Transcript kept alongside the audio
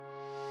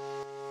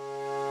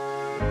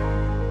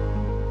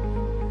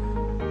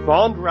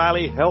Bond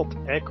rally helped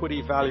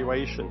equity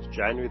valuations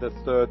January the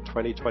 3rd,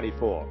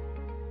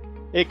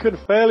 2024. It can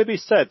fairly be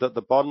said that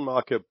the bond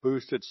market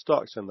boosted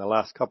stocks in the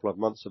last couple of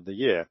months of the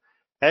year.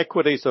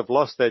 Equities have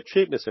lost their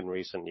cheapness in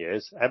recent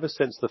years, ever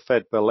since the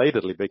Fed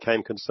belatedly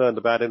became concerned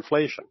about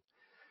inflation.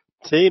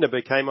 TINA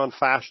became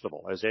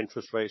unfashionable as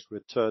interest rates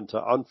returned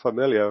to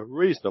unfamiliar,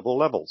 reasonable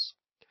levels.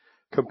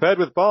 Compared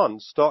with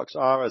bonds, stocks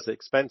are as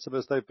expensive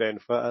as they've been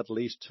for at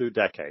least 2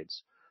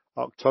 decades.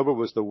 October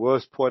was the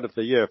worst point of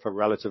the year for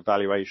relative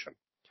valuation.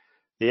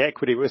 The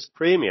equity risk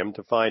premium,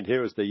 defined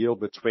here as the yield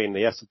between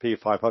the S&P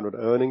 500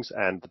 earnings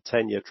and the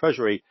 10-year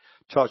Treasury,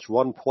 touched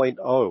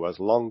 1.0 as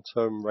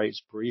long-term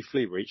rates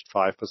briefly reached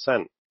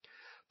 5%.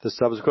 The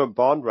subsequent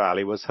bond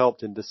rally was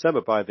helped in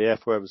December by the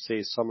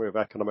FOMC's Summary of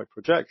Economic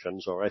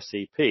Projections, or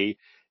SEP,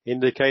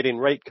 indicating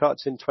rate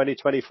cuts in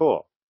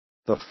 2024.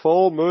 The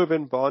fall move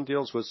in bond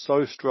yields was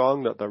so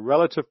strong that the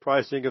relative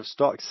pricing of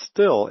stocks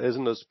still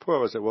isn't as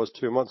poor as it was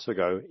 2 months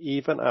ago,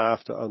 even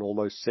after an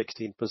almost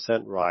 16%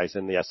 rise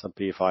in the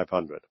S&P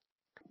 500.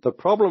 The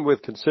problem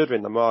with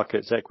considering the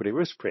market's equity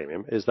risk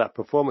premium is that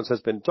performance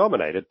has been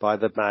dominated by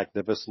the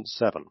Magnificent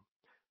Seven.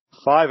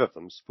 5 of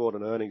them sport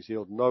an earnings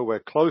yield nowhere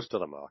close to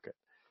the market.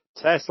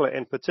 Tesla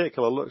in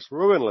particular looks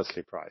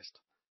ruinously priced.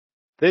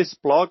 This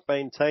blog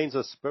maintains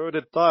a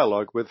spirited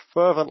dialogue with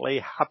fervently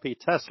happy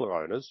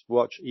Tesla owners,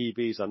 watch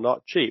EVs are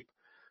not cheap,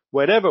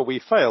 whenever we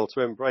fail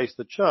to embrace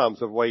the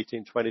charms of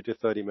waiting 20 to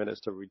 30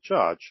 minutes to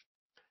recharge.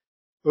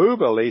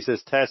 Uber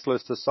leases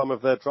Teslas to some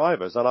of their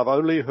drivers, and I've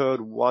only heard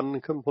one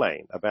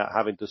complaint about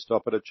having to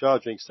stop at a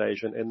charging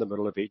station in the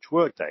middle of each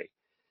workday.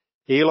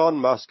 Elon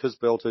Musk has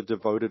built a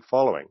devoted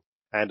following,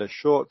 and a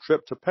short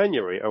trip to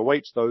penury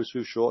awaits those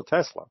who short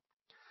Tesla.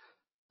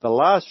 The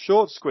last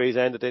short squeeze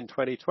ended in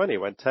 2020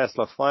 when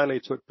Tesla finally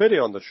took pity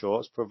on the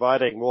shorts,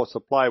 providing more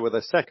supply with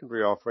a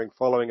secondary offering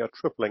following a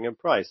tripling in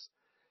price.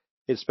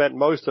 It spent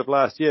most of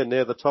last year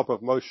near the top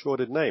of most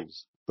shorted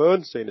names.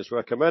 Bernstein is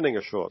recommending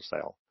a short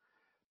sale,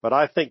 but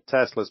I think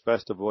Tesla's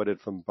best avoided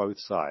from both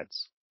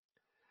sides.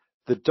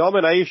 The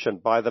domination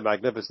by the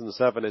Magnificent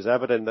Seven is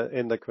evident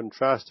in the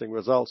contrasting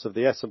results of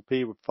the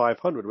S&P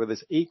 500 with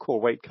its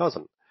equal weight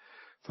cousin.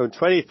 From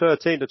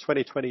 2013 to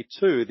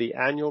 2022, the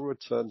annual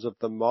returns of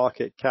the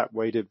market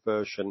cap-weighted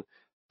version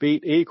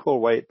beat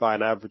equal weight by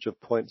an average of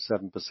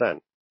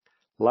 0.7%.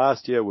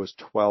 Last year was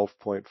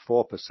 12.4%.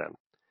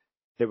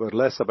 It was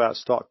less about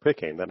stock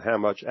picking than how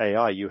much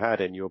AI you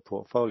had in your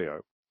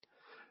portfolio.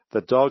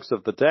 The dogs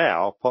of the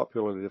Dow,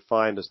 popularly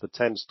defined as the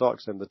 10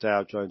 stocks in the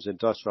Dow Jones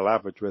Industrial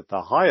Average with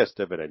the highest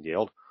dividend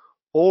yield,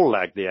 all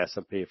lagged the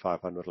S&P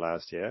 500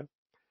 last year.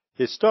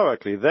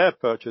 Historically, their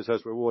purchase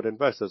has rewarded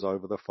investors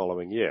over the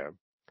following year.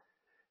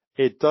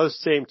 It does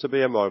seem to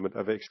be a moment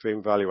of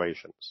extreme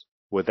valuations.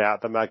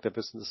 Without the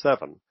Magnificent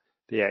Seven,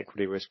 the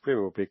equity risk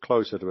premium would be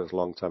closer to its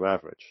long-term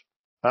average.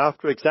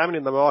 After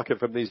examining the market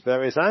from these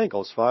various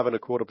angles,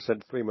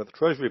 5.25% 3-month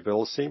Treasury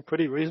bills seem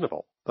pretty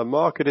reasonable. The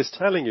market is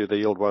telling you the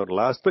yield won't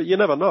last, but you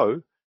never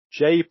know.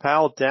 Jay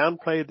Powell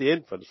downplayed the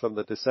inference from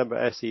the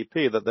December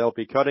SEP that they'll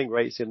be cutting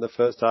rates in the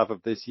first half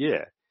of this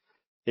year.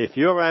 If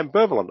you're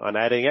ambivalent on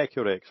adding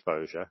equity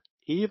exposure,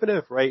 even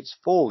if rates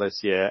fall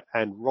this year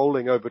and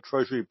rolling over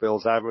Treasury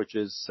bills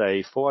averages,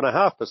 say,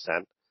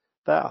 4.5%,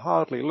 that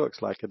hardly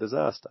looks like a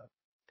disaster.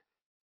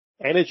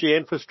 Energy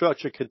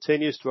infrastructure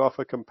continues to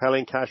offer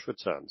compelling cash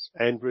returns.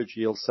 Enbridge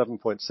yields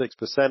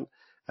 7.6%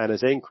 and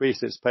has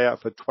increased its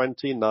payout for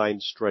 29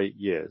 straight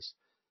years.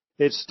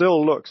 It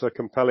still looks a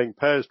compelling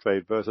pairs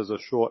trade versus a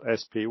short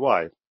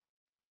SPY,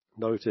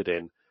 noted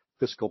in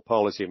Fiscal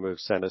Policy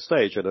Moves Center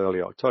Stage in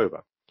early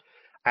October.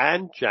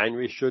 And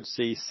January should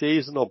see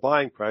seasonal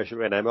buying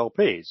pressure in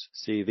MLPs.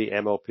 See the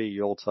MLP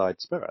Yuletide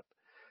Spirit.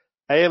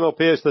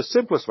 AMLP is the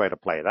simplest way to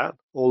play that.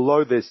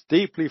 Although this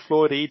deeply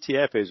flawed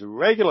ETF is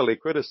regularly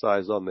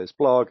criticized on this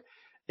blog,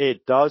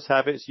 it does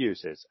have its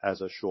uses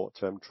as a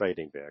short-term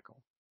trading vehicle.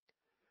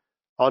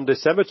 On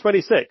December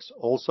 26,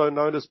 also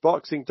known as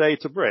Boxing Day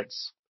to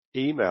Brits,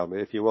 email me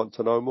if you want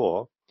to know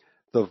more,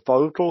 the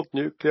Vogtle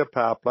nuclear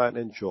power plant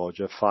in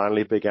Georgia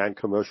finally began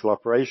commercial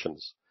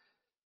operations.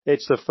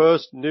 It's the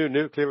first new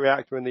nuclear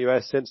reactor in the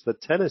U.S. since the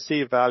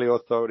Tennessee Valley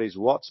Authority's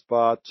Watts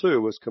Bar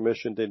 2 was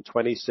commissioned in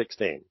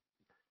 2016.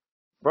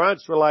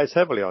 France relies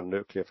heavily on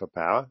nuclear for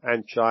power,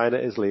 and China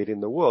is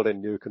leading the world in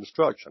new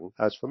construction,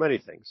 as for many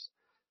things.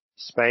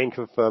 Spain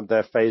confirmed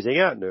they're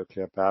phasing out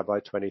nuclear power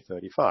by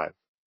 2035.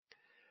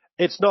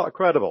 It's not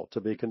credible to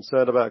be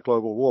concerned about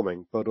global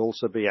warming, but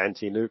also be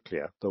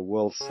anti-nuclear, the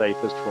world's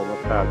safest form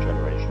of power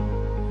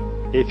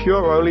generation. If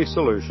your only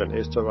solution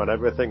is to run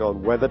everything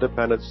on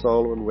weather-dependent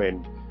solar and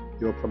wind,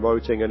 you're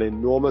promoting an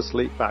enormous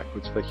leap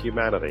backwards for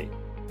humanity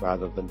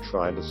rather than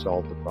trying to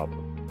solve the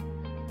problem.